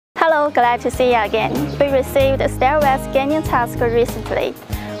Hello, glad to see you again. We received a Stairwell scanning task recently.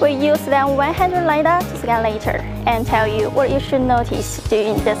 We use SLAM100 LiDAR to scan later and tell you what you should notice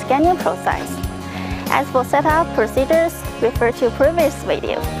during the scanning process. As for setup procedures, refer to previous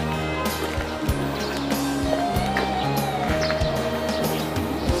video.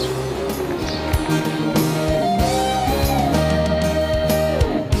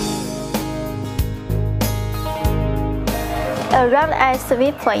 Arrived at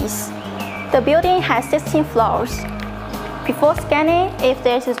the place. The building has 16 floors. Before scanning, if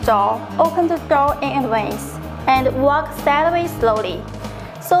there is a door, open the door in advance and walk sideways slowly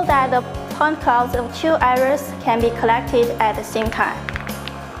so that the point clouds of two areas can be collected at the same time.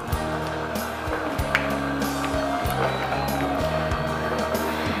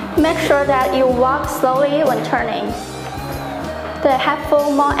 Make sure that you walk slowly when turning. The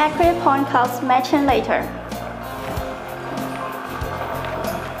helpful, more accurate point clouds matching later.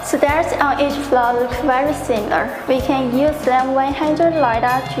 Stairs on each floor look very similar. We can use SLAM100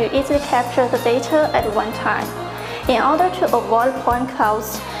 LiDAR to easily capture the data at one time in order to avoid point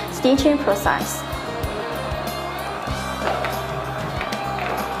clouds stitching process.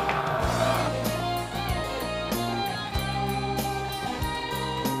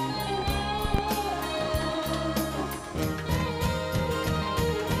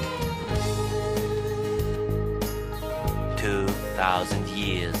 Thousand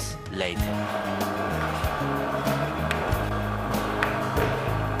years later.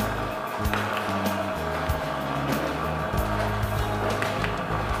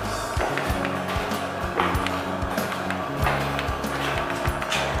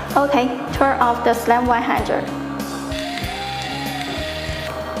 Okay, turn off the SLAM100.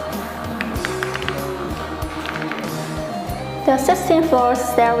 The 16 floor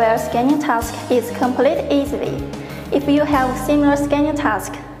stairwell scanning task is completed easily. If you have similar scanning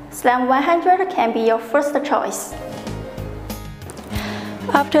task, SLAM100 can be your first choice.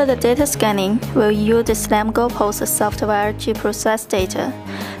 After the data scanning, we'll use the SLAM GoPost software to process data,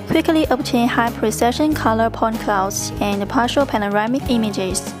 quickly obtain high-precision color point clouds and partial panoramic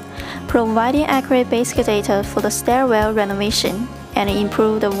images, providing accurate basic data for the stairwell renovation and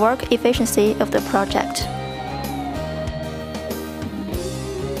improve the work efficiency of the project.